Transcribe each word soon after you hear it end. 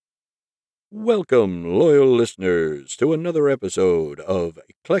Welcome, loyal listeners, to another episode of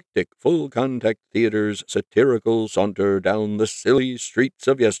Eclectic Full Contact Theater's satirical saunter down the silly streets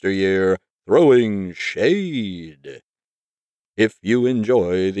of yesteryear, throwing shade. If you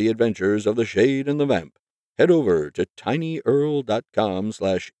enjoy the adventures of the Shade and the Vamp, head over to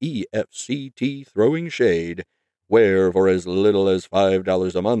tinyurl.com/EFCT Throwing Shade, where for as little as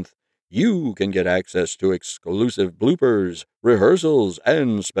 $5 a month, you can get access to exclusive bloopers, rehearsals,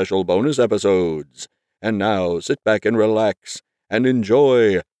 and special bonus episodes. And now sit back and relax and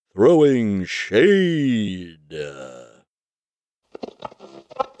enjoy Throwing Shade.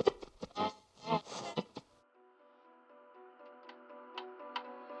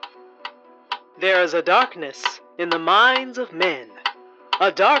 There is a darkness in the minds of men, a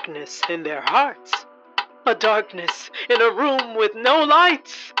darkness in their hearts, a darkness in a room with no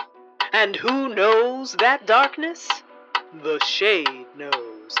lights. And who knows that darkness? The Shade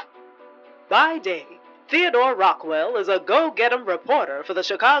knows. By day, Theodore Rockwell is a go-get-'em reporter for the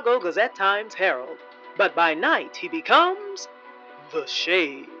Chicago Gazette-Times-Herald. But by night, he becomes the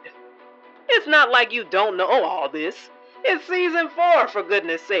Shade. It's not like you don't know all this. It's season 4, for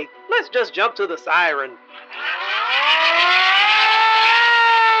goodness sake. Let's just jump to the siren.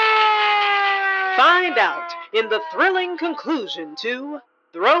 Find out in the thrilling conclusion to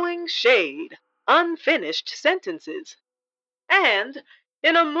Throwing Shade, Unfinished Sentences. And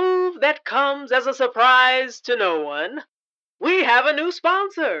in a move that comes as a surprise to no one, we have a new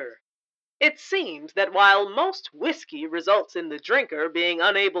sponsor. It seems that while most whiskey results in the drinker being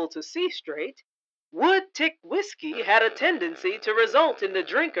unable to see straight, Wood Tick whiskey had a tendency to result in the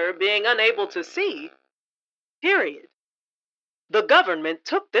drinker being unable to see, period. The government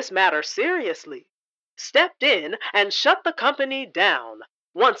took this matter seriously, stepped in and shut the company down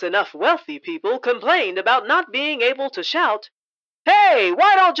once enough wealthy people complained about not being able to shout, "Hey,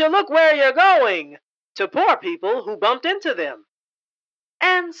 why don't you look where you're going?" to poor people who bumped into them.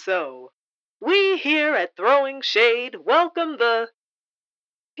 And so, we here at Throwing Shade welcome the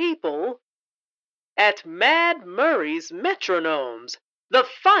people at Mad Murray's Metronomes, the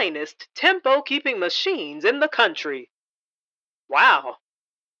finest tempo-keeping machines in the country. Wow,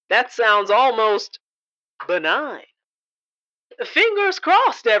 that sounds almost benign. Fingers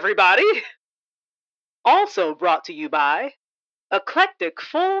crossed, everybody! Also brought to you by Eclectic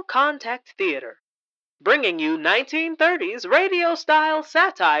Full Contact Theater, bringing you 1930s radio-style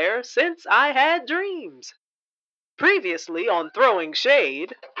satire since I had dreams. Previously on Throwing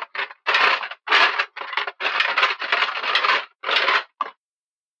Shade.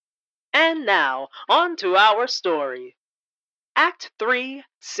 And now, on to our story. Act 3,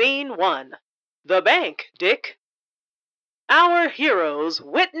 Scene 1. The Bank, Dick. Our heroes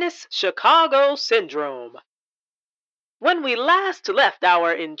witness Chicago Syndrome. When we last left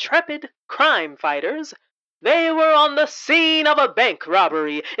our intrepid crime fighters, they were on the scene of a bank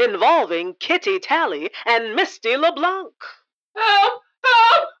robbery involving Kitty Tally and Misty LeBlanc. Help!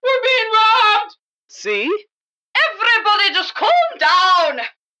 Help! We're being robbed! See? Everybody just calm down!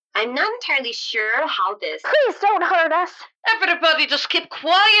 I'm not entirely sure how this... Please don't hurt us. Everybody just keep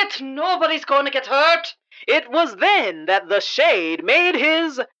quiet. Nobody's going to get hurt. It was then that the Shade made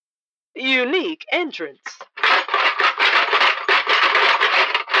his unique entrance.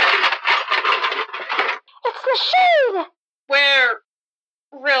 It's the Shade! We're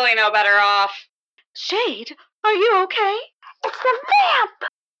really no better off. Shade, are you okay? It's the Vamp!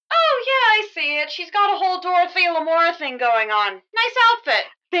 Oh, yeah, I see it. She's got a whole Dorothy Lamour thing going on. Nice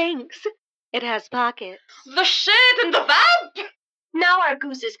outfit. Thanks. It has pockets. The Shade and the Vamp! Now our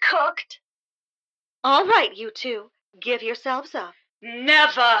goose is cooked. All right, you two. Give yourselves up.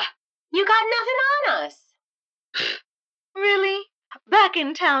 Never. You got nothing on us. Really? Back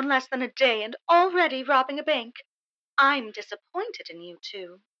in town less than a day and already robbing a bank. I'm disappointed in you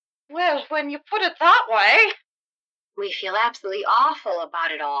two. Well, when you put it that way. We feel absolutely awful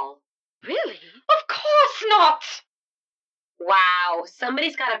about it all. Really? Of course not. Wow,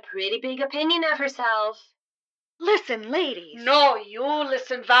 somebody's got a pretty big opinion of herself. Listen, ladies. No, you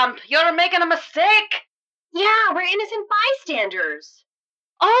listen, Vamp. You're making a mistake. Yeah, we're innocent bystanders.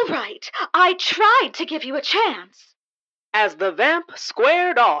 All right, I tried to give you a chance. As the Vamp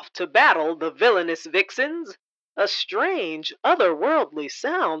squared off to battle the villainous vixens, a strange, otherworldly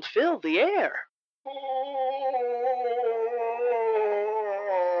sound filled the air. Help!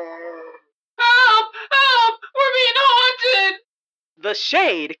 Help! We're being haunted! The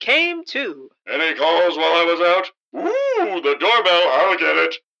Shade came to. Any calls while I was out? Ooh, the doorbell, I'll get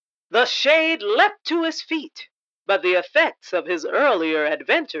it. The Shade leapt to his feet, but the effects of his earlier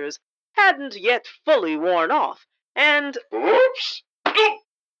adventures hadn't yet fully worn off, and... Oops! Ow!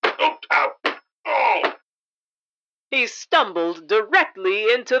 he stumbled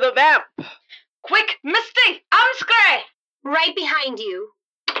directly into the vamp. Quick, Misty! Unscray! Right behind you.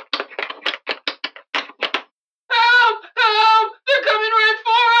 Help! Help! They're coming right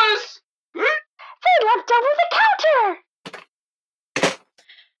for us! They leapt over the counter!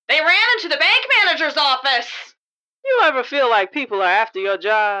 They ran into the bank manager's office! You ever feel like people are after your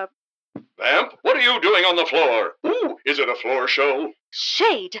job? Vamp, what are you doing on the floor? Ooh, is it a floor show?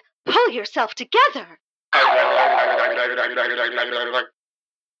 Shade, pull yourself together.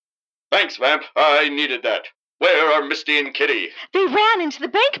 Thanks, Vamp. I needed that. Where are Misty and Kitty? They ran into the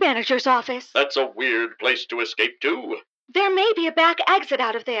bank manager's office. That's a weird place to escape to. There may be a back exit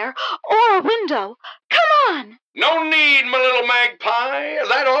out of there, or a window. Come on! No need, my little magpie.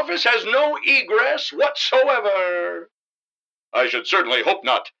 That office has no egress whatsoever. I should certainly hope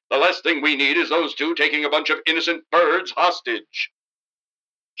not. The last thing we need is those two taking a bunch of innocent birds hostage.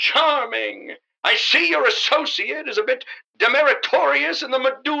 Charming. I see your associate is a bit demeritorious in the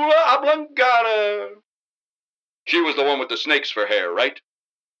medulla oblongata. She was the one with the snakes for hair, right?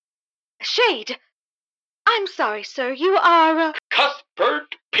 Shade, I'm sorry, sir. You are,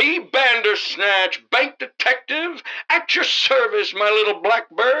 Cuthbert P. Bandersnatch, bank detective, at your service, my little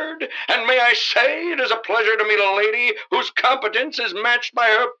blackbird. And may I say, it is a pleasure to meet a lady whose competence is matched by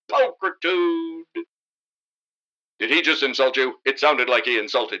her pulchritude. Did he just insult you? It sounded like he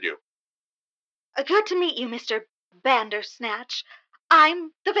insulted you. Good to meet you, Mr. Bandersnatch.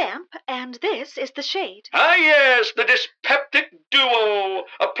 I'm the vamp, and this is the Shade. Ah, yes, the dyspeptic duo.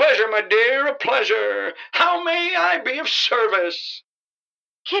 A pleasure, my dear, a pleasure. How may I be of service?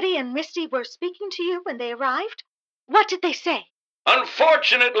 Kitty and Misty were speaking to you when they arrived. What did they say?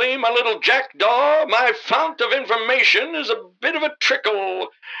 Unfortunately, my little jackdaw, my fount of information is a bit of a trickle.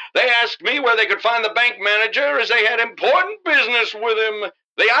 They asked me where they could find the bank manager as they had important business with him.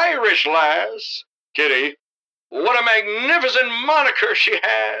 The Irish lass. Kitty, what a magnificent moniker she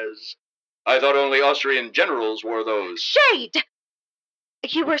has. I thought only Austrian generals wore those. Shade!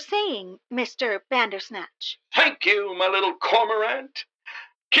 You were saying, Mr. Bandersnatch. Thank you, my little cormorant.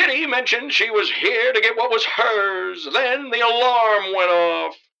 Kitty mentioned she was here to get what was hers. Then the alarm went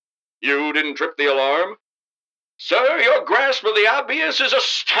off. You didn't trip the alarm? Sir, your grasp of the obvious is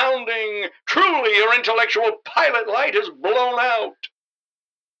astounding. Truly, your intellectual pilot light has blown out.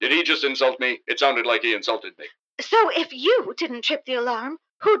 Did he just insult me? It sounded like he insulted me. So if you didn't trip the alarm,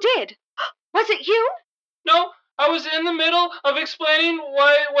 who did? Was it you? No, I was in the middle of explaining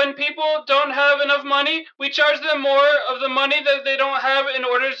why when people don't have enough money, we charge them more of the money that they don't have in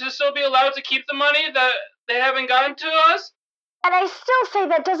order to still be allowed to keep the money that they haven't gotten to us. And I still say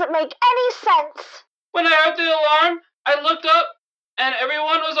that doesn't make any sense. When I heard the alarm, I looked up and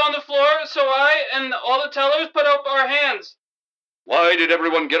everyone was on the floor, so I and all the tellers put up our hands. Why did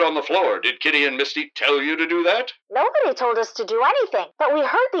everyone get on the floor? Did Kitty and Misty tell you to do that? Nobody told us to do anything, but we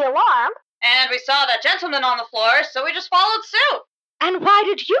heard the alarm. And we saw that gentleman on the floor, so we just followed suit. And why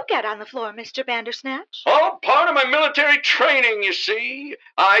did you get on the floor, Mr. Bandersnatch? All part of my military training, you see.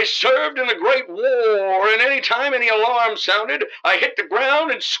 I served in the Great War, and any time any alarm sounded, I hit the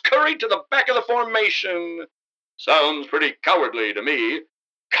ground and scurried to the back of the formation. Sounds pretty cowardly to me.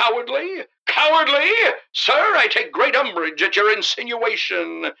 Cowardly? Cowardly? Sir, I take great umbrage at your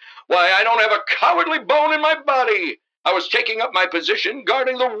insinuation. Why, I don't have a cowardly bone in my body. I was taking up my position,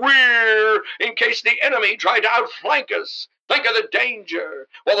 guarding the rear, in case the enemy tried to outflank us. Think of the danger.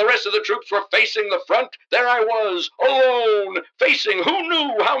 While the rest of the troops were facing the front, there I was, alone, facing who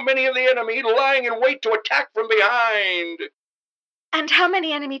knew how many of the enemy lying in wait to attack from behind. And how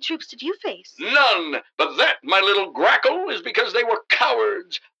many enemy troops did you face? None, but that, my little grackle, is because they were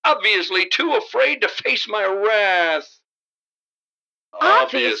cowards, obviously too afraid to face my wrath.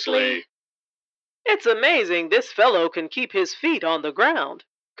 Obviously. It's amazing this fellow can keep his feet on the ground,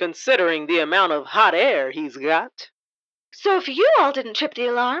 considering the amount of hot air he's got. So if you all didn't trip the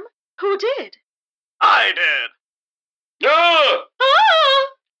alarm, who did? I did. Ah!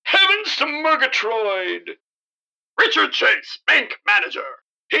 Heavens to Murgatroyd! Richard Chase, bank manager.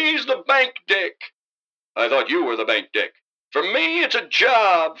 He's the bank dick. I thought you were the bank dick. For me, it's a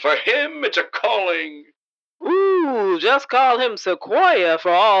job. For him, it's a calling. Ooh, just call him Sequoia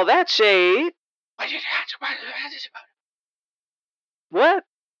for all that shade. What?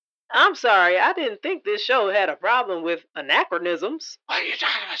 I'm sorry, I didn't think this show had a problem with anachronisms. What are you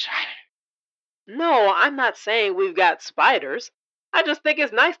talking about, Spider? No, I'm not saying we've got spiders. I just think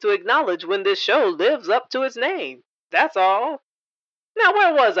it's nice to acknowledge when this show lives up to its name. That's all. Now,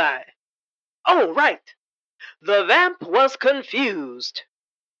 where was I? Oh, right. The vamp was confused.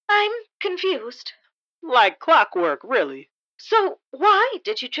 I'm confused. Like clockwork, really. So why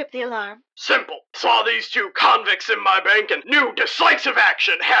did you trip the alarm? Simple. Saw these two convicts in my bank and knew decisive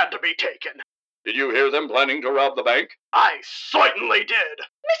action had to be taken. Did you hear them planning to rob the bank? I certainly did.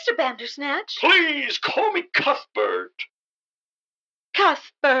 Mr. Bandersnatch? Please call me Cuthbert.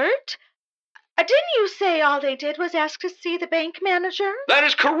 Cuthbert? Didn't you say all they did was ask to see the bank manager? That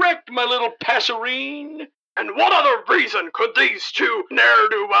is correct, my little passerine. And what other reason could these two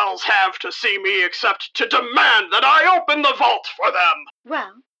ne'er-do-wells have to see me except to demand that I open the vault for them?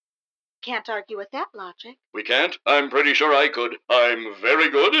 Well, can't argue with that logic. We can't? I'm pretty sure I could. I'm very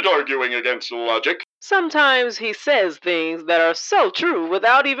good at arguing against logic. Sometimes he says things that are so true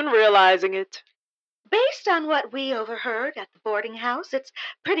without even realizing it. Based on what we overheard at the boarding house, it's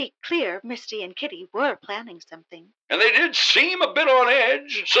pretty clear Misty and Kitty were planning something. And they did seem a bit on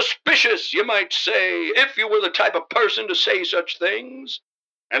edge. Suspicious, you might say, if you were the type of person to say such things.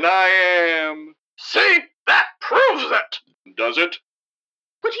 And I am. See? That proves it! Does it?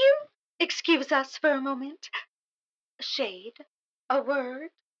 Would you excuse us for a moment? Shade, a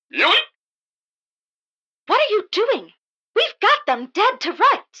word. Yoink! What are you doing? We've got them dead to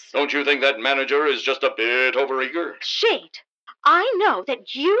rights. Don't you think that manager is just a bit overeager? Shade, I know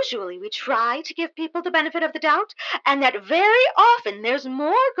that usually we try to give people the benefit of the doubt, and that very often there's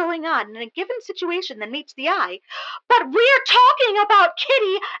more going on in a given situation than meets the eye. But we're talking about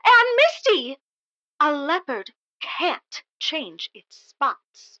Kitty and Misty. A leopard can't change its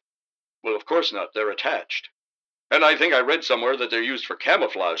spots. Well, of course not. They're attached. And I think I read somewhere that they're used for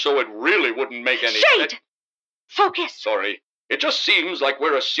camouflage, so it really wouldn't make any sense. Shade! Focus! Sorry. It just seems like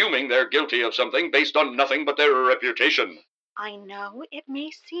we're assuming they're guilty of something based on nothing but their reputation. I know it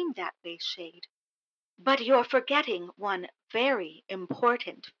may seem that way, Shade, but you're forgetting one very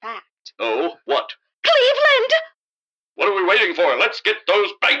important fact. Oh, what? Cleveland! What are we waiting for? Let's get those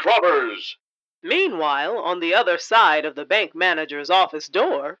bank robbers! Meanwhile, on the other side of the bank manager's office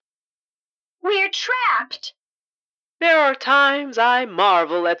door, We're trapped. there are times I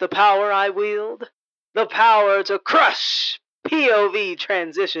marvel at the power I wield. The power to crush POV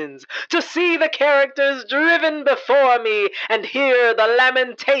transitions, to see the characters driven before me and hear the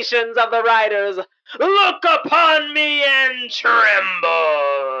lamentations of the writers. Look upon me and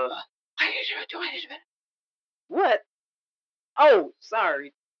tremble. What? Oh,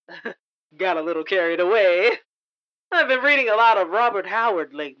 sorry. Got a little carried away. I've been reading a lot of Robert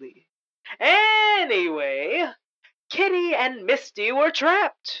Howard lately. Anyway, Kitty and Misty were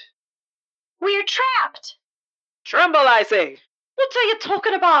trapped. We're trapped. Tremble, I say. What are you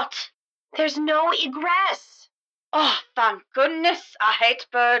talking about? There's no egress. Oh, thank goodness, I hate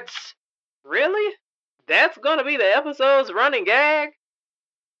birds. Really? That's gonna be the episode's running gag?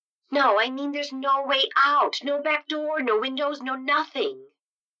 No, I mean there's no way out. No back door, no windows, no nothing.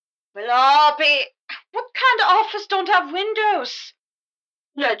 Well, Abby, what kind of office don't have windows?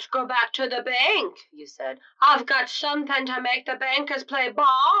 Let's go back to the bank, you said. I've got something to make the bankers play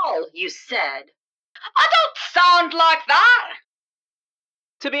ball, you said. I don't sound like that.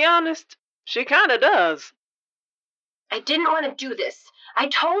 To be honest, she kinda does. I didn't want to do this. I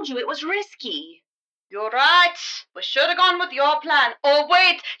told you it was risky. You're right. We should have gone with your plan. Oh,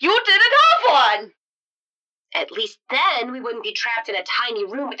 wait, you didn't have one. At least then we wouldn't be trapped in a tiny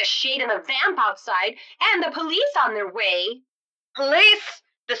room with a shade and a vamp outside and the police on their way. Police?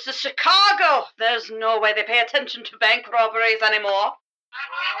 This is Chicago. There's no way they pay attention to bank robberies anymore.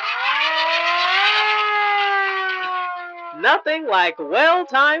 Nothing like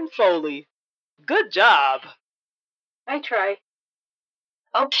well-timed Foley. Good job. I try.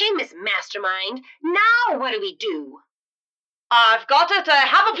 Okay, Miss Mastermind. Now what do we do? I've got it. I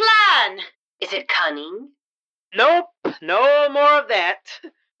have a plan. Is it cunning? Nope, no more of that.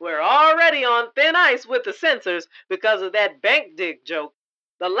 We're already on thin ice with the censors because of that bank dig joke.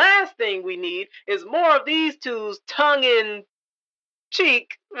 The last thing we need is more of these two's tongue-in-cheek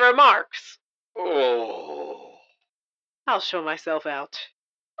remarks. Oh. I'll show myself out.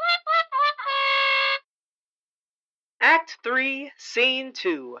 Act 3, Scene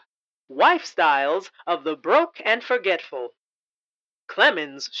 2. Wife Styles of the Broke and Forgetful.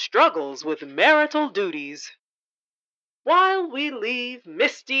 Clemens struggles with marital duties. While we leave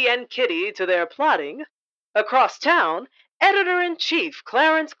Misty and Kitty to their plotting, across town, Editor-in-Chief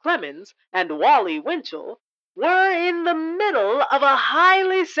Clarence Clemens and Wally Winchell were in the middle of a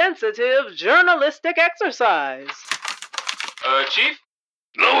highly sensitive journalistic exercise. Chief?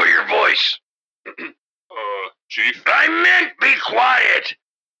 Lower your voice. Chief? I meant be quiet.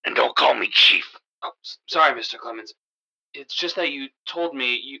 And don't call me Chief. Oh, sorry, Mr. Clemens. It's just that you told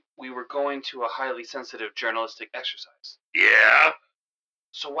me we were going to a highly sensitive journalistic exercise. Yeah?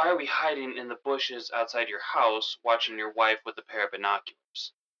 So why are we hiding in the bushes outside your house watching your wife with a pair of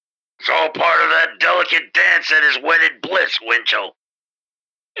binoculars? It's all part of that delicate dance at his wedded bliss, Winchell.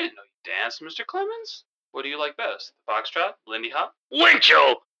 I didn't know you danced, Mr. Clemens. What do you like best? The foxtrot? Lindy Hop?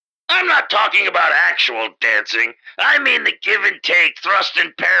 Winchell! I'm not talking about actual dancing. I mean the give and take, thrust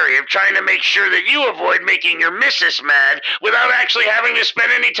and parry of trying to make sure that you avoid making your missus mad without actually having to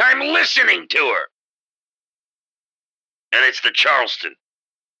spend any time listening to her. And it's the Charleston.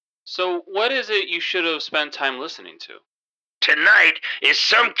 So what is it you should have spent time listening to? Tonight is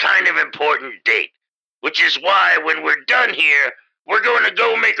some kind of important date, which is why when we're done here, we're going to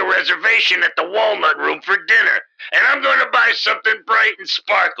go make a reservation at the Walnut Room for dinner, and I'm going to buy something bright and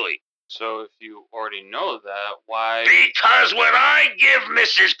sparkly. So if you already know that, why... Because when I give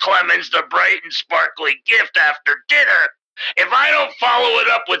Mrs. Clemens the bright and sparkly gift after dinner, if I don't follow it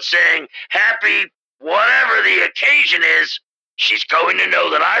up with saying, happy whatever the occasion is, she's going to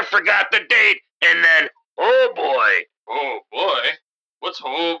know that I forgot the date, and then, oh boy. Oh boy? What's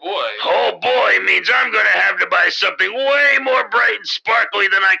oh boy? Oh boy means I'm going to have to buy something way more bright and sparkly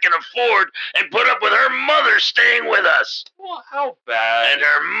than I can afford and put up with her mother staying with us. Well, how bad? And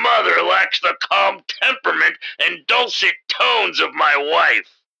her mother lacks the calm temperament and dulcet tones of my wife.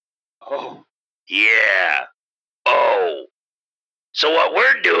 Oh. Yeah. Oh. So what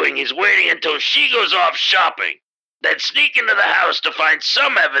we're doing is waiting until she goes off shopping, then sneak into the house to find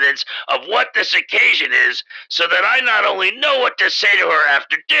some evidence of what this occasion is, so that I not only know what to say to her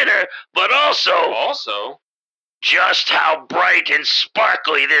after dinner, but also just how bright and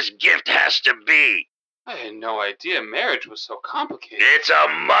sparkly this gift has to be. I had no idea marriage was so complicated. It's a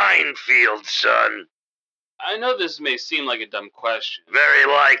minefield, son. I know this may seem like a dumb question. Very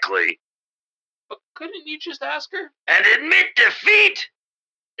likely. But couldn't you just ask her? And admit defeat?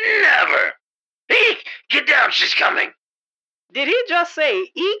 Never. Eek! Get down, she's coming. Did he just say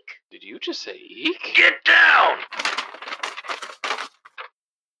eek? Did you just say eek? Get down!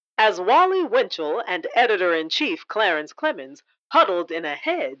 As Wally Winchell and editor-in-chief Clarence Clemens huddled in a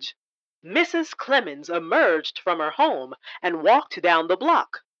hedge, Mrs. Clemens emerged from her home and walked down the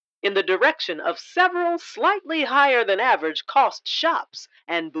block in the direction of several slightly higher than average cost shops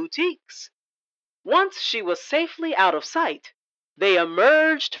and boutiques. Once she was safely out of sight, they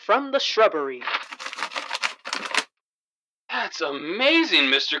emerged from the shrubbery. That's amazing,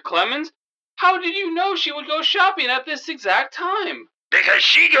 Mr. Clemens. How did you know she would go shopping at this exact time? Because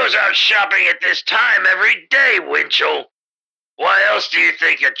she goes out shopping at this time every day, Winchell. Why else do you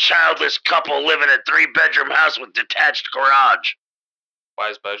think a childless couple live in a 3-bedroom house with detached garage?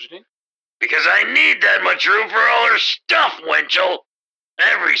 Wise budgeting? Because I need that much room for all her stuff, Winchell.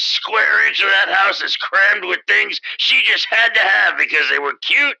 Every square inch of that house is crammed with things she just had to have because they were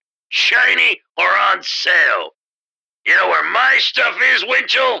cute, shiny, or on sale. You know where my stuff is,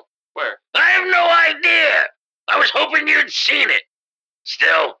 Winchell? Where? I have no idea. I was hoping you'd seen it.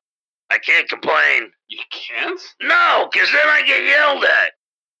 Still, I can't complain. You can't? No, because then I get yelled at.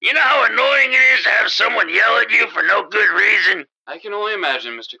 You know how annoying it is to have someone yell at you for no good reason? I can only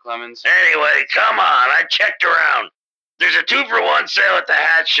imagine, Mr. Clemens. Anyway, come on, I checked around. There's a 2-for-1 sale at the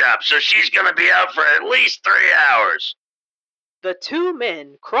hat shop, so she's gonna be out for at least 3 hours. The two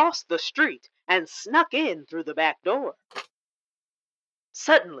men crossed the street and snuck in through the back door.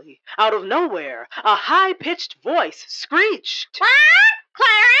 Suddenly, out of nowhere, a high-pitched voice screeched. What?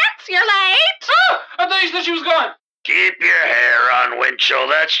 Clarence, you're late? Oh, I thought you said she was gone. Keep your hair on, Winchell.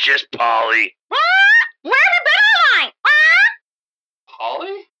 That's just Polly. What? Where have you been all night? What?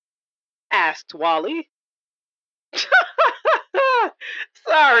 Polly? Asked Wally.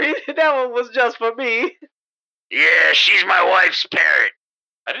 Sorry, that one was just for me. Yeah, she's my wife's parrot.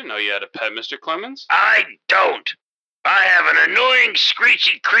 I didn't know you had a pet, Mr. Clemens. I don't. I have an annoying,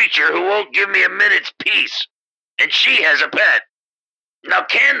 screechy creature who won't give me a minute's peace. And she has a pet. Now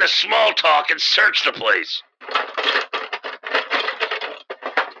can the small talk and search the place.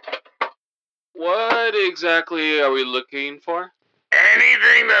 What exactly are we looking for?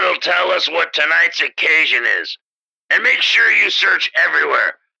 Anything that'll tell us what tonight's occasion is. And make sure you search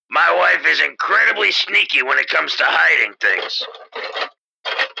everywhere. My wife is incredibly sneaky when it comes to hiding things.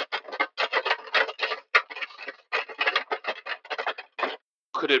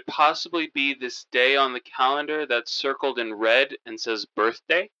 Could it possibly be this day on the calendar that's circled in red and says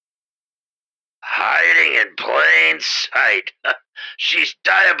birthday? Hiding in plain sight. She's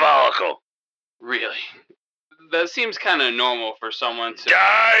diabolical. Really? That seems kind of normal for someone to...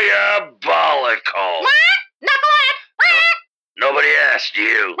 Diabolical. What? Knucklehead? What? Nobody asked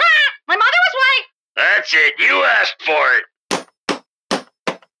you. What? My mother was right. That's it. You asked for it.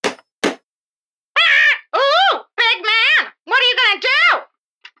 Ooh, big man. What are you gonna do?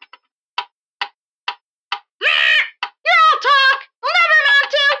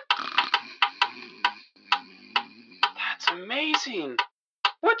 amazing.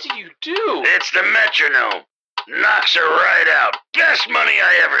 What did you do? It's the metronome. Knocks her right out. Best money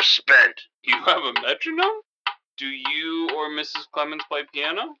I ever spent. You have a metronome? Do you or Mrs. Clemens play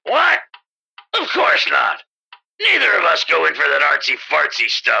piano? What? Of course not. Neither of us go in for that artsy-fartsy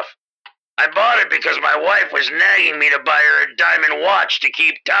stuff. I bought it because my wife was nagging me to buy her a diamond watch to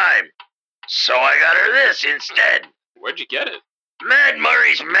keep time. So I got her this instead. Where'd you get it? Mad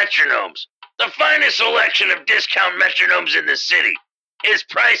Murray's Metronomes. The finest selection of discount metronomes in the city. His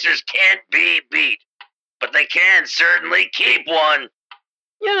prices can't be beat. But they can certainly keep one.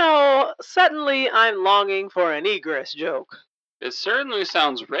 You know, suddenly I'm longing for an egress joke. It certainly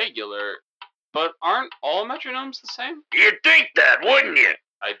sounds regular, but aren't all metronomes the same? You'd think that, wouldn't you?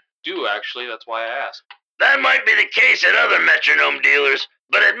 I do, actually. That's why I asked. That might be the case at other metronome dealers,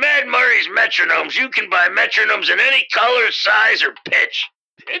 but at Mad Murray's Metronomes, you can buy metronomes in any color, size, or pitch.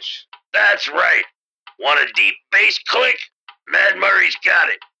 Pitch? That's right. Want a deep bass click? Mad Murray's got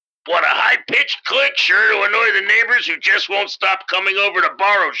it. Want a high-pitched click sure to annoy the neighbors who just won't stop coming over to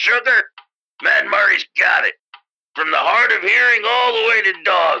borrow sugar? Mad Murray's got it. From the hard of hearing all the way to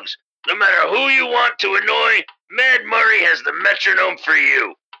dogs. No matter who you want to annoy, Mad Murray has the metronome for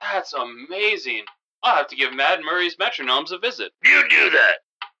you. That's amazing. I'll have to give Mad Murray's Metronomes a visit. You do that.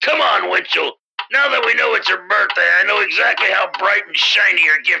 Come on, Winchell. Now that we know it's her birthday, I know exactly how bright and shiny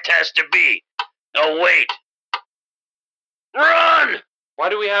her gift has to be. Oh, wait. Run! Why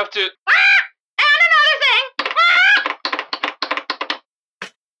do we have to... And another thing!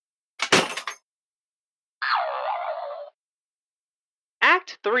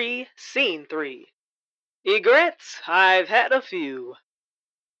 Act 3, Scene 3. Egrets, I've had a few.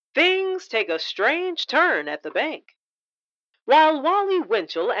 Things take a strange turn at the bank. While Wally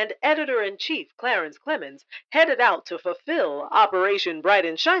Winchell and Editor-in-Chief Clarence Clemens headed out to fulfill Operation Bright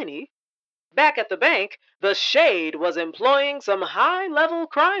and Shiny, back at the bank, the Shade was employing some high-level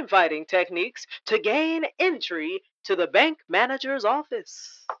crime-fighting techniques to gain entry to the bank manager's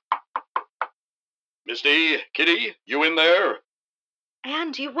office. Misty, Kitty, you in there?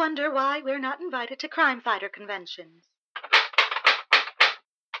 And you wonder why we're not invited to crime fighter conventions.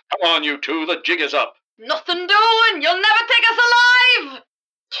 Come on, you two, the jig is up. Nothing doing. You'll never take us alive.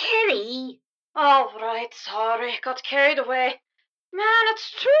 Kitty. All right, sorry. Got carried away. Man,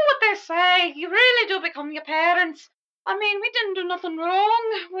 it's true what they say. You really do become your parents. I mean, we didn't do nothing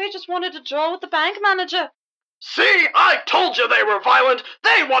wrong. We just wanted to draw with the bank manager. See, I told you they were violent.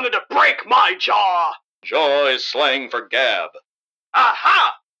 They wanted to break my jaw. Jaw is slang for gab.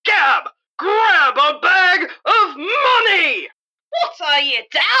 Aha! Gab! Grab a bag of money! What are you,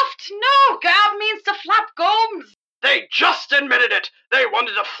 daft? No, gab means to flap gums. They just admitted it. They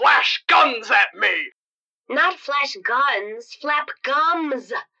wanted to flash guns at me. Not flash guns, flap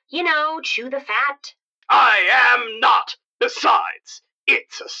gums. You know, chew the fat. I am not. Besides,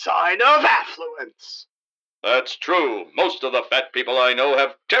 it's a sign of affluence. That's true. Most of the fat people I know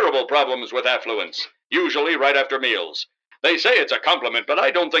have terrible problems with affluence, usually right after meals. They say it's a compliment, but I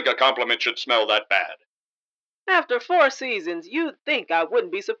don't think a compliment should smell that bad. After 4 seasons, you'd think I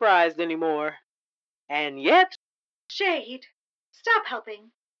wouldn't be surprised anymore. And yet... Shade, stop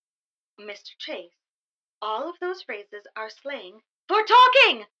helping. Mr. Chase, all of those phrases are slang for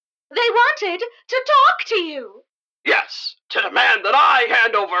talking. They wanted to talk to you. Yes, to demand that I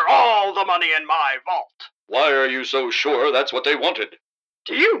hand over all the money in my vault. Why are you so sure that's what they wanted?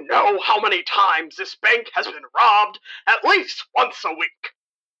 Do you know how many times this bank has been robbed? At least once a week.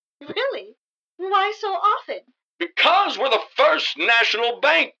 Really? Why so often? Because we're the first national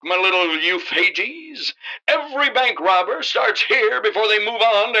bank, my little Euphrates. Every bank robber starts here before they move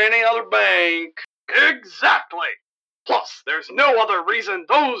on to any other bank. Exactly. Plus, there's no other reason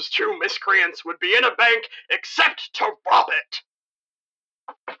those two miscreants would be in a bank except to rob it.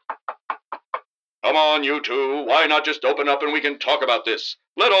 Come on, you two. Why not just open up and we can talk about this?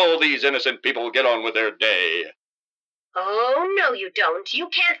 Let all these innocent people get on with their day. Oh, no, you don't. You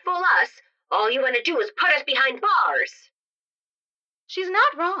can't fool us. All you want to do is put us behind bars. She's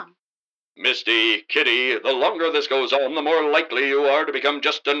not wrong. Misty, Kitty, the longer this goes on, the more likely you are to become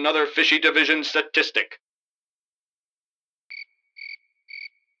just another fishy division statistic.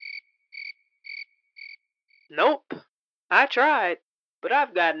 Nope. I tried, but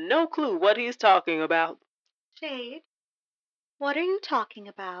I've got no clue what he's talking about. Shade, what are you talking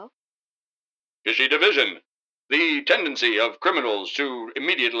about? Fishy division. The tendency of criminals to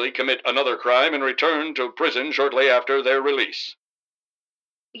immediately commit another crime and return to prison shortly after their release.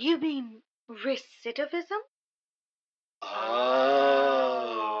 You mean recidivism? Oh.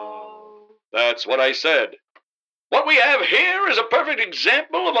 That's what I said. What we have here is a perfect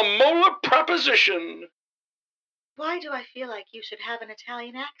example of a molar proposition. Why do I feel like you should have an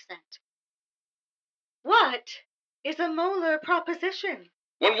Italian accent? What is a molar proposition?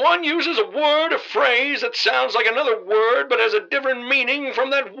 When one uses a word or phrase that sounds like another word but has a different meaning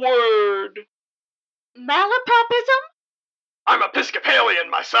from that word. Malapropism? I'm Episcopalian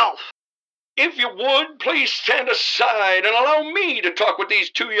myself. If you would, please stand aside and allow me to talk with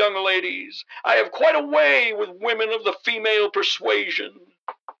these two young ladies. I have quite a way with women of the female persuasion.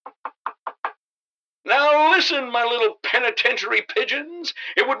 Now listen, my little penitentiary pigeons.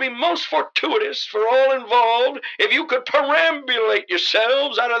 It would be most fortuitous for all involved if you could perambulate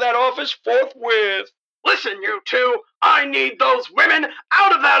yourselves out of that office forthwith. Listen, you two, I need those women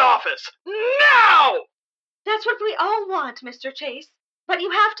out of that office, now! That's what we all want, Mr. Chase. But you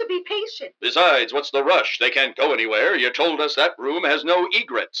have to be patient. Besides, what's the rush? They can't go anywhere. You told us that room has no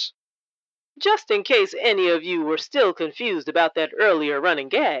egrets. Just in case any of you were still confused about that earlier running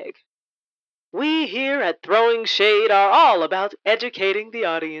gag, we here at Throwing Shade are all about educating the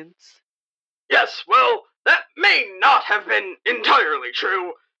audience. Yes, well, that may not have been entirely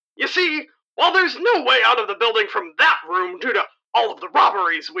true. You see, while there's no way out of the building from that room due to all of the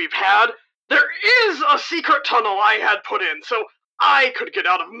robberies we've had, there is a secret tunnel I had put in so I could get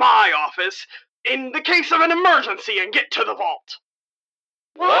out of my office in the case of an emergency and get to the vault.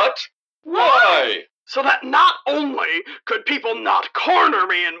 What? Why? So that not only could people not corner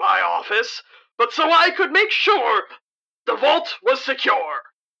me in my office, but so I could make sure the vault was secure.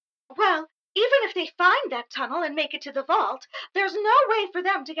 Well, even if they find that tunnel and make it to the vault, there's no way for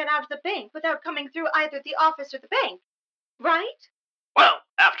them to get out of the bank without coming through either the office or the bank, right? Well,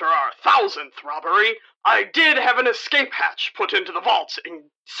 after our 1000th robbery, I did have an escape hatch put into the vault,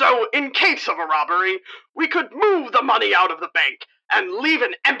 so in case of a robbery, we could move the money out of the bank and leave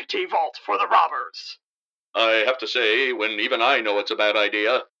an empty vault for the robbers. I have to say, when even I know it's a bad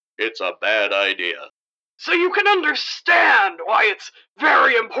idea, it's a bad idea. So you can understand why it's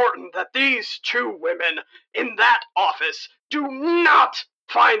very important that these two women in that office do not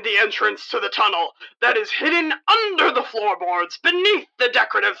find the entrance to the tunnel that is hidden under the floorboards beneath the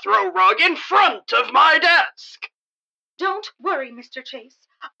decorative throw rug in front of my desk. Don't worry, Mr. Chase.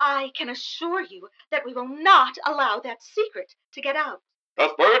 I can assure you that we will not allow that secret to get out.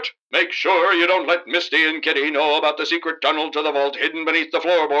 Cuthbert, make sure you don't let Misty and Kitty know about the secret tunnel to the vault hidden beneath the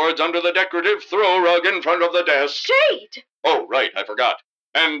floorboards under the decorative throw rug in front of the desk. Shade! Oh, right, I forgot.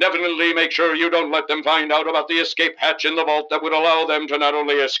 And definitely make sure you don't let them find out about the escape hatch in the vault that would allow them to not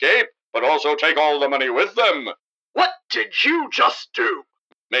only escape, but also take all the money with them. What did you just do?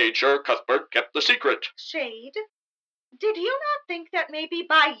 Made sure Cuthbert kept the secret. Shade, did you not think that maybe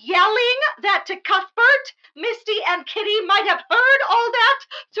by yelling that to Cuthbert, Misty and Kitty might have heard all that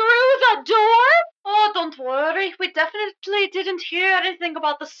through the door? Oh, don't worry. We definitely didn't hear anything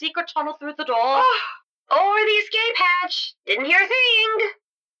about the secret tunnel through the door. Or the escape hatch. Didn't hear a thing.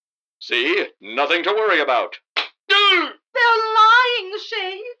 See? Nothing to worry about. They're lying,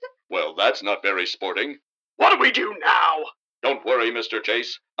 Shade. Well, that's not very sporting. What do we do now? Don't worry, Mr.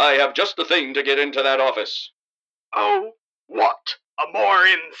 Chase. I have just the thing to get into that office. Oh, what? A more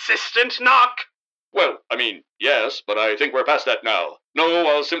insistent knock? Well, I mean, yes, but I think we're past that now. No,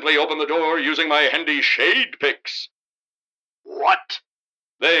 I'll simply open the door using my handy shade picks. What?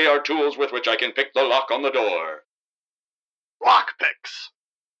 They are tools with which I can pick the lock on the door. Lockpicks.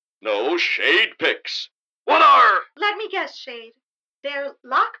 No, shade picks. What are... Let me guess, Shade. They're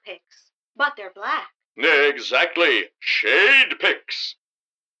lockpicks, but they're black. Exactly, shade picks.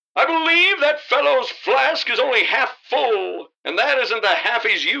 I believe that fellow's flask is only half full, and that isn't the half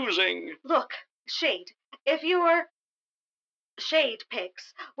he's using. Look, Shade, if your shade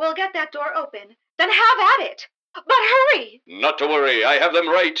picks will get that door open, then have at it. But hurry! Not to worry, I have them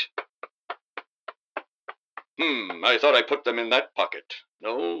right. I thought I put them in that pocket.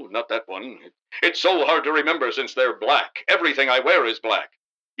 No, not that one. It's so hard to remember since they're black. Everything I wear is black.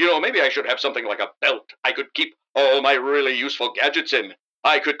 You know, maybe I should have something like a belt I could keep all my really useful gadgets in.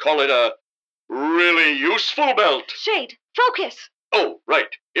 I could call it a really useful belt. Shade, focus! Oh,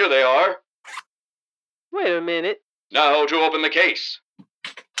 right. Here they are. Wait a minute. Now to open the case.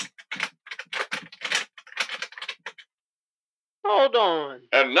 Hold on.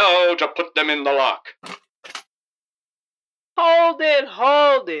 And now to put them in the lock. Hold it,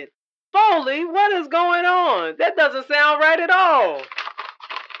 hold it. Foley, what is going on? That doesn't sound right at all.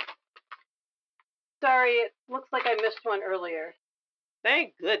 Sorry, it looks like I missed one earlier.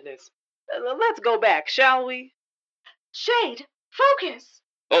 Thank goodness. Let's go back, shall we? Shade, focus!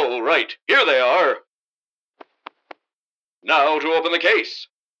 Oh, right. Here they are. Now to open the case.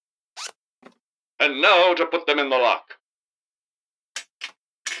 And now to put them in the lock.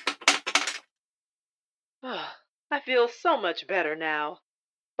 I feel so much better now.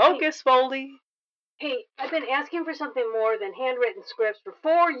 Focus, Foley. Hey, I've been asking for something more than handwritten scripts for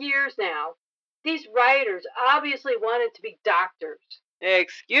 4 years now. These writers obviously wanted to be doctors.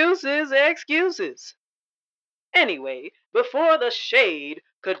 Excuses, excuses. Anyway, before the Shade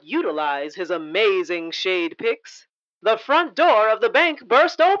could utilize his amazing shade picks, the front door of the bank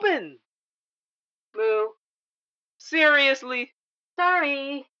burst open. Moo. Seriously?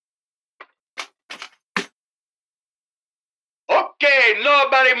 Sorry. Okay,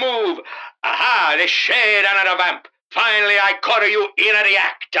 nobody move. Aha, the Shade and the Vamp. Finally, I caught you in the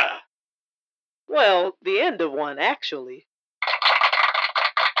act. Well, the end of one, actually.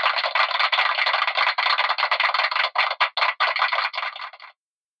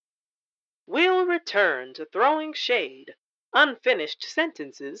 We'll return to throwing shade, unfinished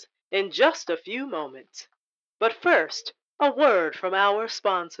sentences, in just a few moments. But first, a word from our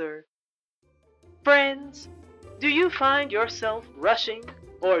sponsor. Friends, do you find yourself rushing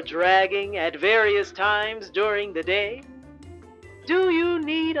or dragging at various times during the day? Do you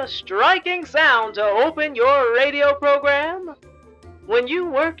need a striking sound to open your radio program? When you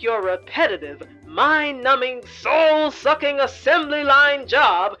work your repetitive, mind-numbing, soul-sucking assembly line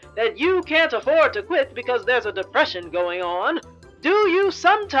job that you can't afford to quit because there's a depression going on, do you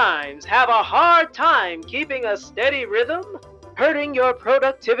sometimes have a hard time keeping a steady rhythm, hurting your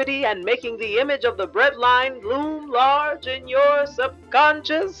productivity and making the image of the bread line loom large in your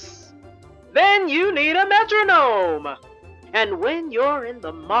subconscious? Then you need a metronome. And when you're in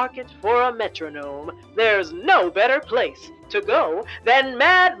the market for a metronome, there's no better place to go than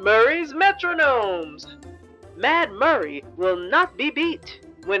Mad Murray's Metronomes. Mad Murray will not be beat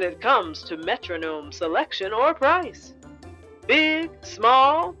when it comes to metronome selection or price. Big,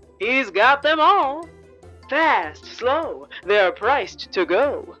 small, he's got them all. Fast, slow, they're priced to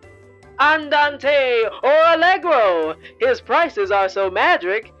go. Andante or Allegro, his prices are so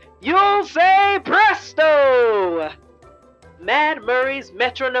magic, you'll say presto! Mad Murray's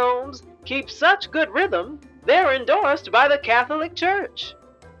Metronomes keep such good rhythm, they're endorsed by the Catholic Church.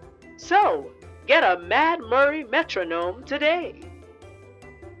 So, get a Mad Murray metronome today.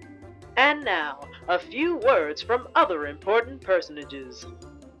 And now, a few words from other important personages.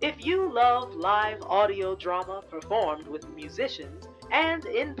 If you love live audio drama performed with musicians and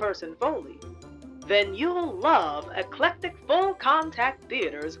in-person Foley, then you'll love Eclectic Full Contact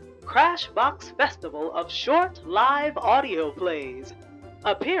Theater's Crash Box Festival of Short Live Audio Plays,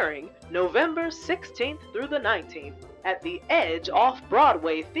 appearing November 16th through the 19th at the Edge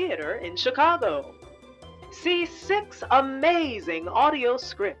Off-Broadway Theater in Chicago. See 6 amazing audio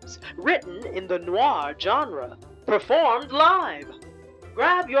scripts written in the noir genre, performed live.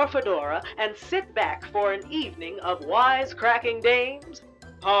 Grab your fedora and sit back for an evening of wisecracking dames,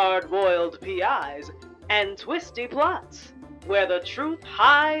 hard-boiled PIs, and twisty plots, where the truth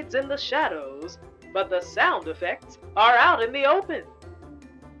hides in the shadows, but the sound effects are out in the open.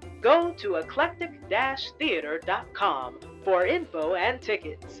 Go to eclectic-theater.com for info and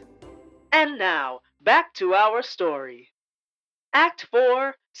tickets. And now, back to our story. Act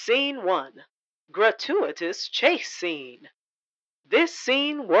 4, Scene 1, Gratuitous Chase Scene. This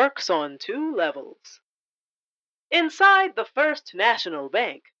scene works on 2 levels. Inside the First National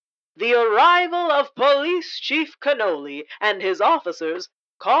Bank, the arrival of Police Chief Cannoli and his officers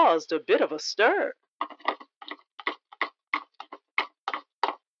caused a bit of a stir.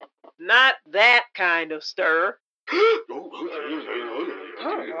 Not that kind of stir.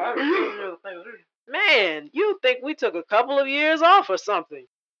 Man, you'd think we took a couple of years off or something.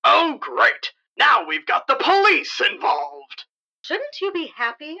 Oh, great. Now we've got the police involved. Shouldn't you be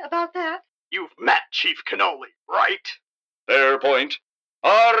happy about that? You've met Chief Cannoli, right? Fair point.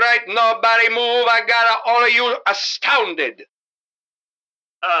 All right, nobody move. I got all of you astounded.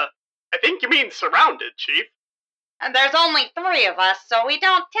 I think you mean surrounded, Chief. And there's only 3 of us, so we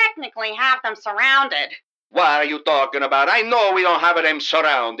don't technically have them surrounded. What are you talking about? I know we don't have them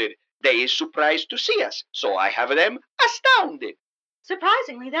surrounded. They is surprised to see us, so I have them astounded.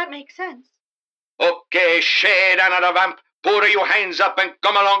 Surprisingly, that makes sense. Okay, Shade and the Vamp, put your hands up and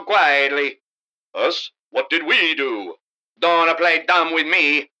come along quietly. Us? What did we do? Don't play dumb with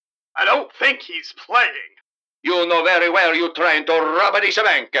me. I don't think he's playing. You know very well you're trying to rob this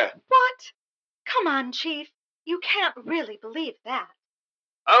bank. What? Come on, Chief. You can't really believe that.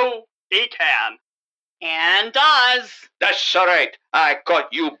 Oh, he can. And does. That's all right. I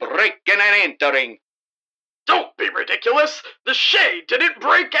caught you breaking and entering. Don't be ridiculous. The Shade didn't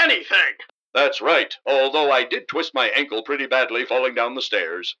break anything. That's right, although I did twist my ankle pretty badly falling down the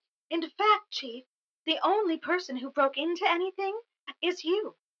stairs. In fact, Chief, the only person who broke into anything is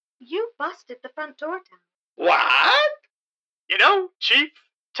you. You busted the front door down. What? You know, Chief,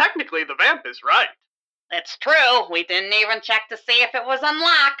 technically the vamp is right. It's true. We didn't even check to see if it was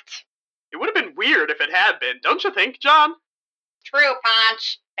unlocked. It would have been weird if it had been, don't you think, John? True,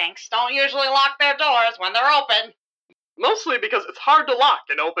 Punch. Banks don't usually lock their doors when they're open. Mostly because it's hard to lock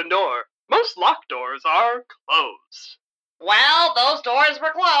an open door. Most locked doors are closed. Well, those doors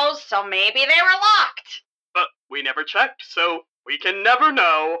were closed, so maybe they were locked. But we never checked, so we can never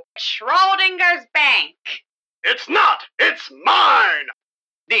know. Schrodinger's bank. It's not! It's mine!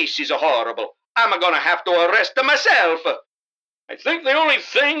 This is horrible. I'm gonna have to arrest him myself. I think the only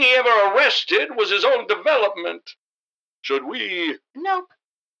thing he ever arrested was his own development. Should we? Nope.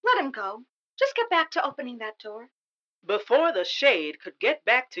 Let him go. Just get back to opening that door. Before the Shade could get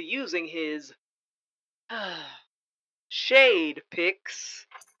back to using his shade picks,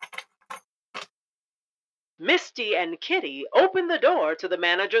 Misty and Kitty opened the door to the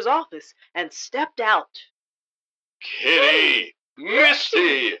manager's office and stepped out. Kitty!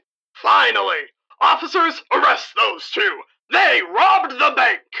 Misty! Finally! Officers, arrest those two! They robbed the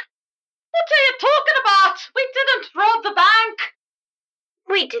bank! What are you talking about? We didn't rob the bank.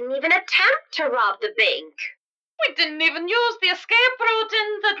 We didn't even attempt to rob the bank. We didn't even use the escape route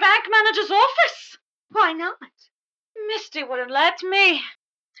in the bank manager's office. Why not? Misty wouldn't let me.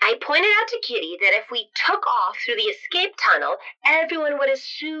 I pointed out to Kitty that if we took off through the escape tunnel, everyone would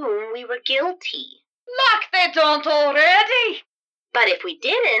assume we were guilty. Like they don't already. But if we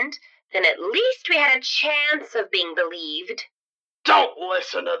didn't, then at least we had a chance of being believed. Don't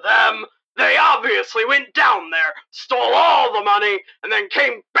listen to them! They obviously went down there, stole all the money, and then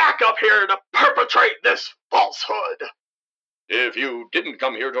came back up here to perpetrate this falsehood. If you didn't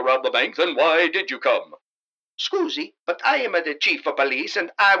come here to rob the bank, then why did you come? Scusi, but I am the chief of police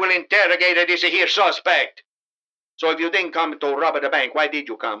and I will interrogate this here suspect. So if you didn't come to rob the bank, why did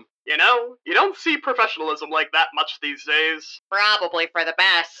you come? You know, you don't see professionalism like that much these days. Probably for the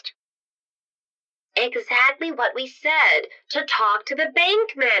best. Exactly what we said, to talk to the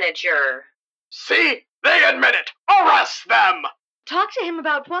bank manager. See? They admit it! Arrest them! Talk to him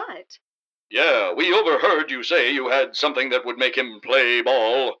about what? Yeah, we overheard you say you had something that would make him play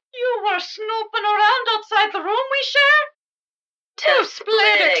ball. You were snooping around outside the room we share? To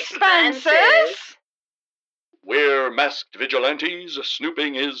split expenses. We're masked vigilantes.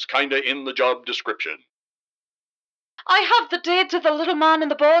 Snooping is kinda in the job description. I have the deed to the little man in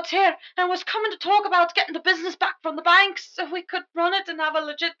the boat here and was coming to talk about getting the business back from the banks so we could run it and have a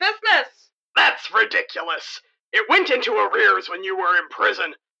legit business. That's ridiculous. It went into arrears when you were in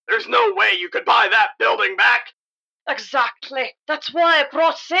prison. There's no way you could buy that building back. Exactly. That's why I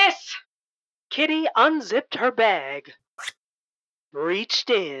brought this. Kitty unzipped her bag, reached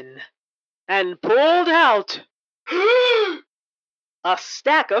in, and pulled out a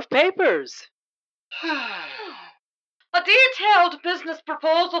stack of papers. A detailed business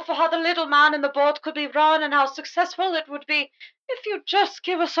proposal for how the little man in the boat could be run and how successful it would be if you just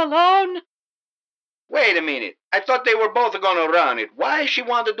give us a loan. Wait a minute. I thought they were both gonna run it. Why she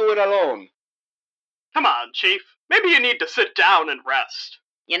want to do it alone? Come on, Chief. Maybe you need to sit down and rest.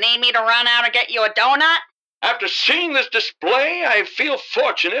 You need me to run out and get you a donut? After seeing this display, I feel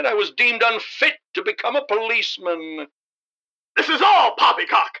fortunate I was deemed unfit to become a policeman. This is all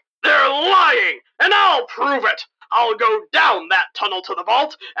poppycock. They're lying, and I'll prove it. I'll go down that tunnel to the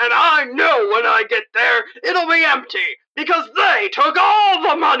vault, and I know when I get there, it'll be empty, because they took all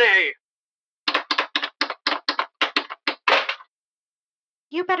the money!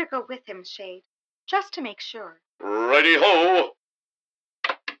 You better go with him, Shade, just to make sure. Righty-ho!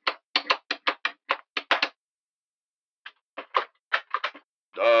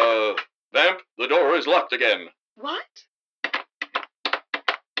 Vamp, the door is locked again. What?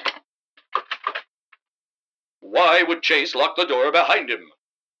 Why would Chase lock the door behind him?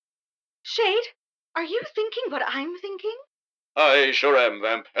 Shade, are you thinking what I'm thinking? I sure am,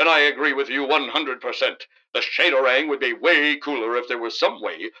 Vamp, and I agree with you 100%. The Shadorang would be way cooler if there was some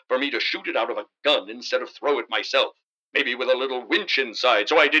way for me to shoot it out of a gun instead of throw it myself. Maybe with a little winch inside,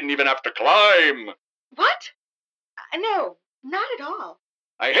 so I didn't even have to climb. What? No, not at all.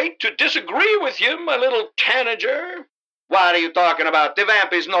 I hate to disagree with you, my little tanager. What are you talking about? The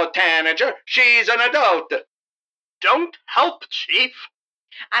vamp is no teenager. She's an adult. Don't help, Chief.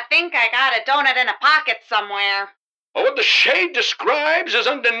 I think I got a donut in a pocket somewhere. What the Shade describes is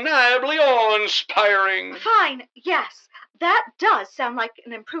undeniably awe-inspiring. Fine, yes, that does sound like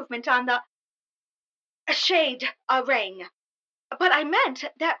an improvement on the Shade ring. But I meant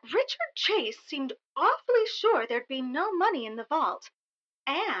that Richard Chase seemed awfully sure there'd be no money in the vault.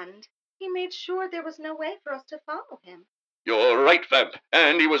 And he made sure there was no way for us to follow him. You're right, Vamp,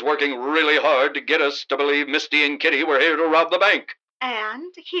 and he was working really hard to get us to believe Misty and Kitty were here to rob the bank.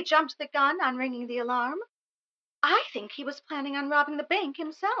 And he jumped the gun on ringing the alarm. I think he was planning on robbing the bank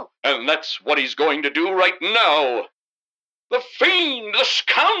himself. And that's what he's going to do right now. The fiend, the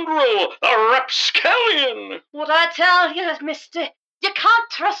scoundrel, the rapscallion! What I tell you, mister, you can't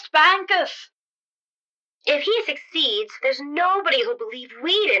trust bankers. If he succeeds, there's nobody who'll believe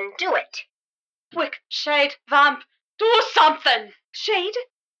we didn't do it. Quick, Shade, Vamp, do something. Shade,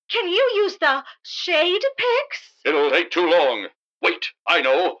 can you use the shade picks? It'll take too long. Wait, I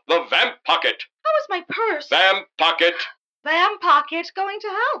know, the Vamp Pocket. How is my purse? Vamp Pocket. Vamp Pocket going to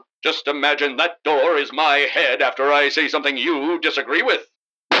help? Just imagine that door is my head after I say something you disagree with.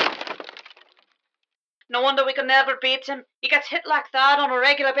 No wonder we could never beat him. He gets hit like that on a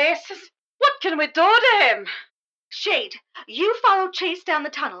regular basis. What can we do to him? Shade, you follow Chase down the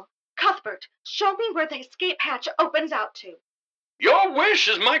tunnel. Cuthbert, show me where the escape hatch opens out to. Your wish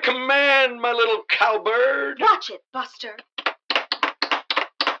is my command, my little cowbird. Watch it, Buster.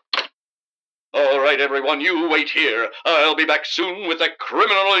 All right, everyone, you wait here. I'll be back soon with the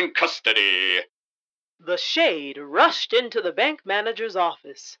criminal in custody. The Shade rushed into the bank manager's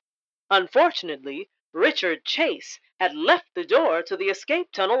office. Unfortunately, Richard Chase had left the door to the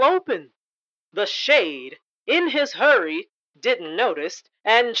escape tunnel open. The Shade, in his hurry, didn't notice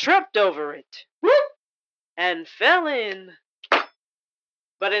and tripped over it. Whoop! And fell in.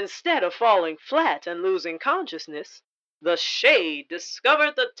 But instead of falling flat and losing consciousness, the Shade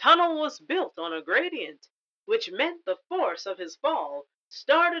discovered the tunnel was built on a gradient, which meant the force of his fall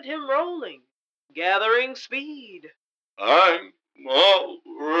started him rolling, gathering speed. I'm all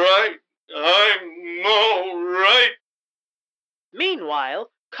right. I'm all right.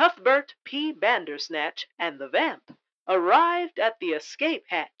 Meanwhile, Cuthbert P. Bandersnatch and the Vamp arrived at the escape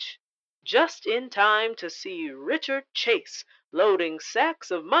hatch, just in time to see Richard Chase loading sacks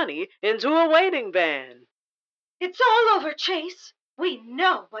of money into a waiting van. It's all over, Chase. We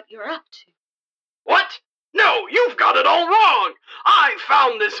know what you're up to. What? No, you've got it all wrong. I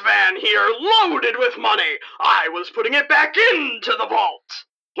found this van here loaded with money. I was putting it back into the vault.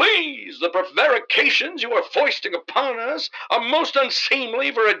 Please, the prevarications you are foisting upon us are most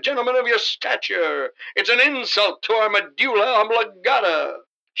unseemly for a gentleman of your stature. It's an insult to our medulla oblongata.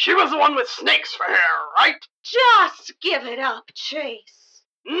 She was the one with snakes for hair, right? Just give it up, Chase.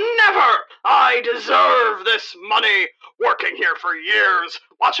 Never! I deserve this money. Working here for years,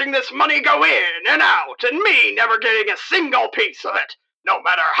 watching this money go in and out, and me never getting a single piece of it. No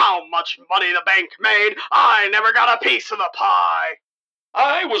matter how much money the bank made, I never got a piece of the pie.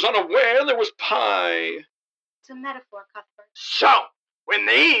 I was unaware there was pie. It's a metaphor, Cuthbert. So, when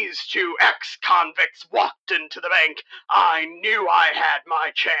these two ex-convicts walked into the bank, I knew I had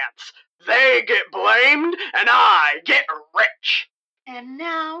my chance. They get blamed, and I get rich. And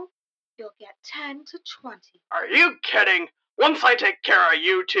now, you'll get 10 to 20. Are you kidding? Once I take care of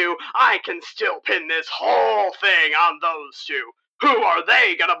you two, I can still pin this whole thing on those two. Who are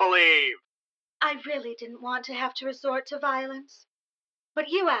they gonna believe? I really didn't want to have to resort to violence, but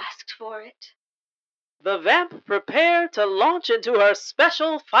you asked for it. The Vamp prepared to launch into her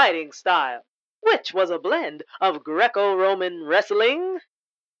special fighting style, which was a blend of Greco-Roman wrestling,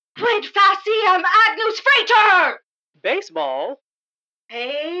 Quid faciem agnus frater! baseball,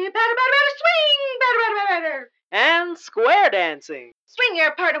 Hey, batter, swing! Batter. and square dancing. Swing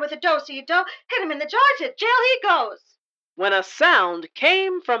your partner with a do-so-you-do, hit him in the jaw, to jail he goes. When a sound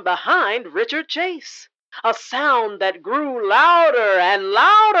came from behind Richard Chase, a sound that grew louder and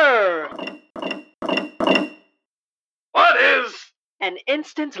louder. What is... An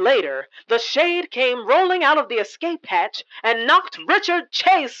instant later, the Shade came rolling out of the escape hatch and knocked Richard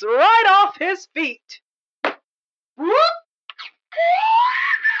Chase right off his feet. Whoop!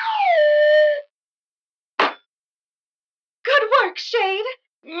 Good work, Shade.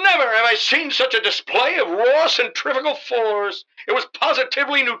 Never have I seen such a display of raw centrifugal force. It was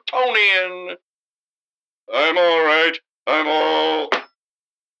positively Newtonian. I'm all right. I'm all...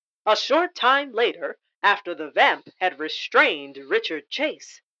 A short time later, after the Vamp had restrained Richard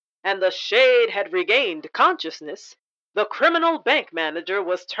Chase, and the Shade had regained consciousness, the criminal bank manager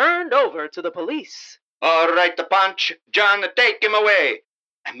was turned over to the police. All right, the punch. John, take him away.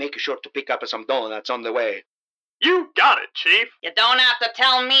 And make sure to pick up some donuts on the way. You got it, Chief. You don't have to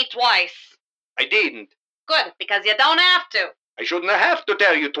tell me twice. I didn't. Good, because you don't have to. I shouldn't have to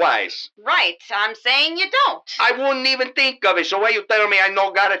tell you twice. Right, I'm saying you don't. I wouldn't even think of it, so why you tell me I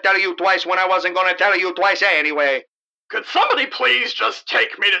no gotta tell you twice when I wasn't gonna tell you twice anyway? Could somebody please just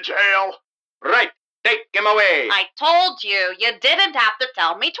take me to jail? Right, take him away. I told you, you didn't have to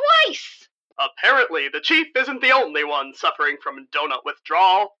tell me twice. Apparently, the chief isn't the only one suffering from donut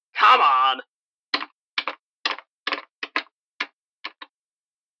withdrawal. Come on.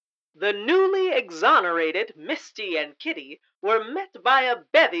 The newly exonerated Misty and Kitty were met by a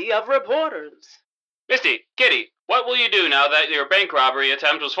bevy of reporters. Misty, Kitty, what will you do now that your bank robbery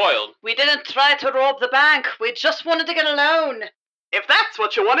attempt was foiled? We didn't try to rob the bank. We just wanted to get a loan. If that's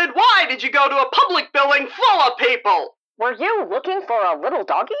what you wanted, why did you go to a public building full of people? Were you looking for a little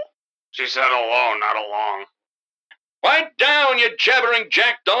doggy? She said alone, not along. Quiet down, you jabbering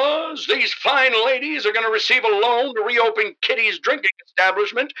jackdaws! These fine ladies are going to receive a loan to reopen Kitty's drinking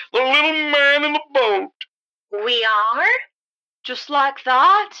establishment, the Little Man in the Boat. We are? Just like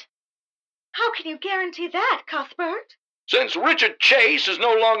that? How can you guarantee that, Cuthbert? Since Richard Chase is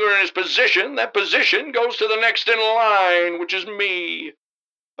no longer in his position, that position goes to the next in line, which is me.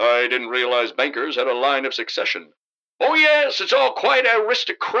 I didn't realize bankers had a line of succession. Oh yes, it's all quite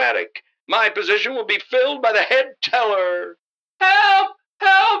aristocratic. My position will be filled by the head teller. Help!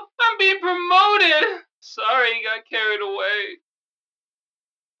 Help! I'm being promoted! Sorry, got carried away.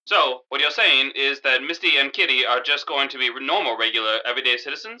 So, what you're saying is that Misty and Kitty are just going to be normal, regular, everyday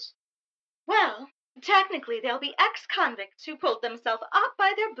citizens? Well, technically they'll be ex-convicts who pulled themselves up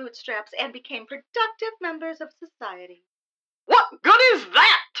by their bootstraps and became productive members of society. What good is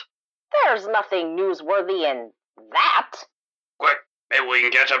that? There's nothing newsworthy in that. Quick, maybe we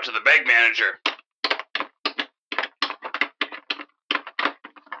can catch up to the bank manager.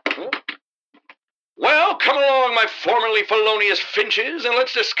 Well, come along, my formerly felonious finches, and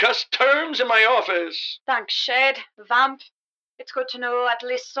let's discuss terms in my office. Thanks, Shade. Vamp. It's good to know at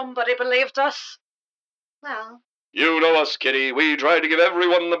least somebody believed us. Well, You know us, Kitty. We try to give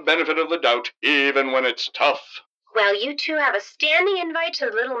everyone the benefit of the doubt, even when it's tough. Well, you two have a standing invite to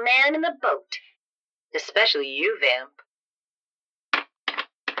the Little Man in the Boat. Especially you, Vamp.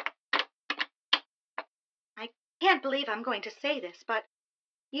 I can't believe I'm going to say this, but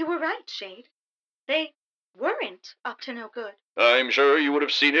you were right, Shade. They weren't up to no good. I'm sure you would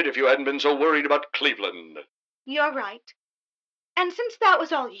have seen it if you hadn't been so worried about Cleveland. You're right. And since that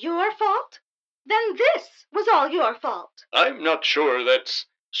was all your fault, then this was all your fault. I'm not sure that's...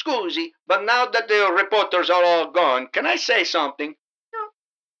 Scusi, but now that the reporters are all gone, can I say something?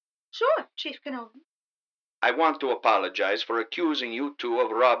 Sure, Chief Cannoli. I want to apologize for accusing you two of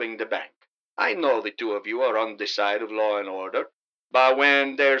robbing the bank. I know the two of you are on the side of law and order, but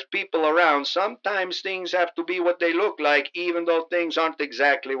when there's people around, sometimes things have to be what they look like, even though things aren't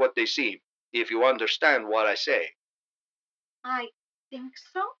exactly what they seem, if you understand what I say. I think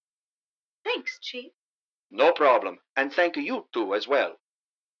so. Thanks, Chief. No problem, and thank you two as well.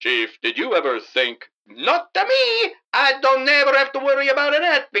 Chief, did you ever think... Not to me! I don't never have to worry about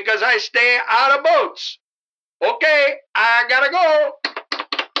it because I stay out of boats. Okay, I gotta go.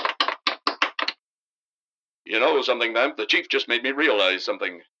 You know something, Vamp? The chief just made me realize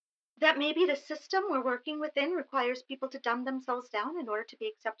something. That maybe the system we're working within requires people to dumb themselves down in order to be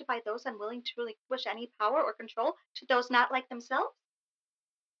accepted by those unwilling to relinquish any power or control to those not like themselves?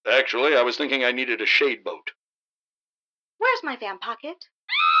 Actually, I was thinking I needed a shade boat. Where's my Vamp pocket?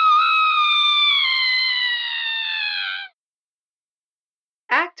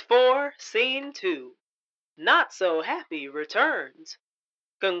 Act 4, Scene 2. Not So Happy returns.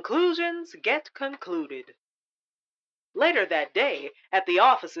 Conclusions get concluded. Later that day, at the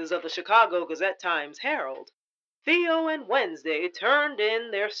offices of the Chicago Gazette-Times-Herald, Theo and Wednesday turned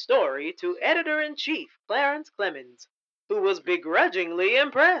in their story to Editor-in-Chief Clarence Clemens, who was begrudgingly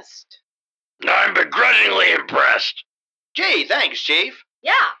impressed. I'm begrudgingly impressed. Gee, thanks, Chief.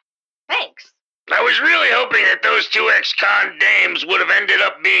 Yeah, thanks. I was really hoping that those two ex-con dames would have ended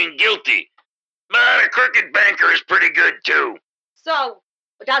up being guilty. But a crooked banker is pretty good, too. So,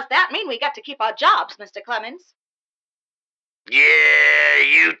 does that mean we get to keep our jobs, Mr. Clemens? Yeah,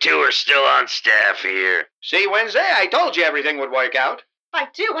 you two are still on staff here. See, Wednesday, I told you everything would work out. I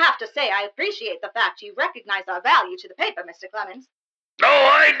do have to say I appreciate the fact you recognize our value to the paper, Mr. Clemens. Oh,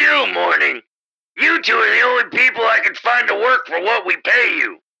 I do, Morning. You two are the only people I can find to work for what we pay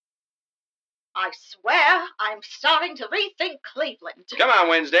you. I swear I'm starting to rethink Cleveland. Come on,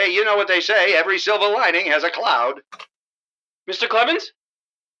 Wednesday, you know what they say, every silver lining has a cloud. Mr. Clemens?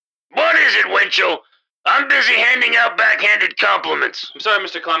 What is it, Winchell? I'm busy handing out backhanded compliments. I'm sorry,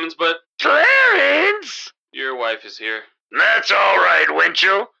 Mr. Clemens, but Clarence! your wife is here. That's all right,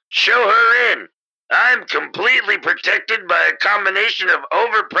 Winchell. Show her in. I'm completely protected by a combination of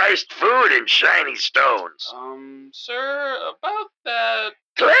overpriced food and shiny stones. Sir, about that...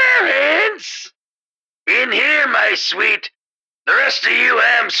 Clarence! In here, my sweet. The rest of you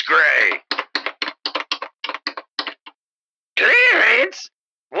amscray. Clarence,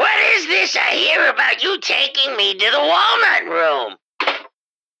 What is this I hear about you taking me to the walnut room?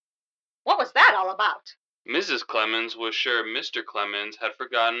 What was that all about? Mrs. Clemens was sure Mr. Clemens had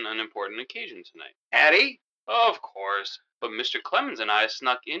forgotten an important occasion tonight. Hattie? Of course, but Mr. Clemens and I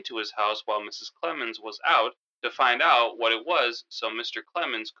snuck into his house while Mrs. Clemens was out to find out what it was so Mr.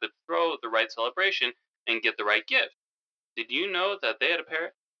 Clemens could throw the right celebration and get the right gift. Did you know that they had a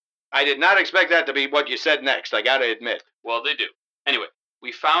parrot? I did not expect that to be what you said next, I gotta admit. Well, they do. Anyway,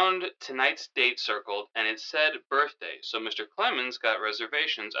 we found tonight's date circled, and it said birthday, so Mr. Clemens got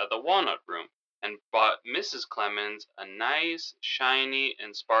reservations at the Walnut Room and bought Mrs. Clemens a nice, shiny,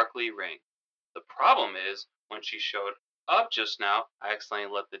 and sparkly ring. The problem is, when she showed up just now, I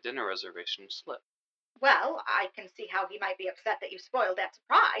accidentally let the dinner reservation slip. Well, I can see how he might be upset that you spoiled that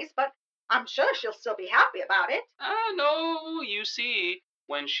surprise, but I'm sure she'll still be happy about it. No, you see,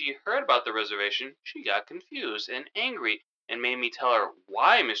 when she heard about the reservation, she got confused and angry and made me tell her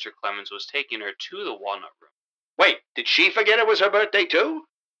why Mr. Clemens was taking her to the Walnut Room. Wait, did she forget it was her birthday too?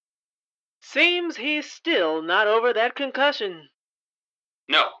 Seems he's still not over that concussion.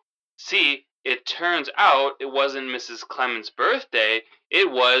 No, see, it turns out it wasn't Mrs. Clemens' birthday, it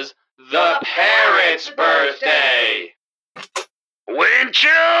was the parrot's birthday!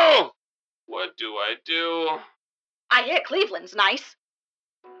 Winchell! What do I do? I hear Cleveland's nice.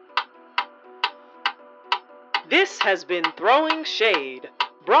 This has been Throwing Shade,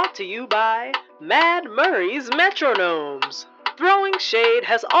 brought to you by Mad Murray's Metronomes. Throwing Shade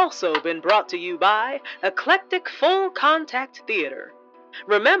has also been brought to you by Eclectic Full Contact Theater.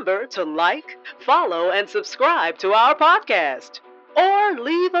 Remember to like, follow, and subscribe to our podcast, or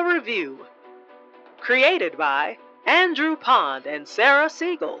leave a review. Created by Andrew Pond and Sarah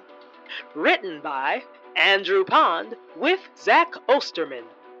Siegel. Written by Andrew Pond with Zach Osterman.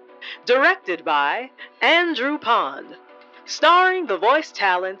 Directed by Andrew Pond. Starring the voice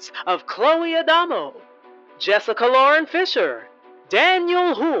talents of Chloe Adamo, Jessica Lauren Fisher,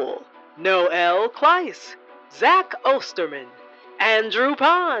 Daniel Houle, Noel Kleiss, Zach Osterman, Andrew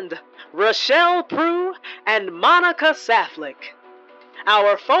Pond, Rochelle Prue, and Monica Saflick.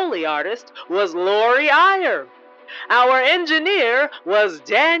 Our Foley artist was Lori Iyer. Our engineer was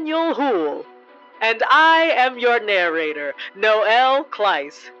Daniel Houle. And I am your narrator, Noel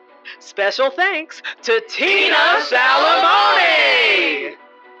Kleiss. Special thanks to Tina Salamone!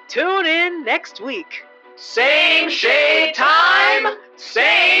 Tune in next week. Same shade time,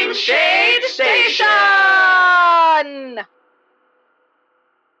 same shade station!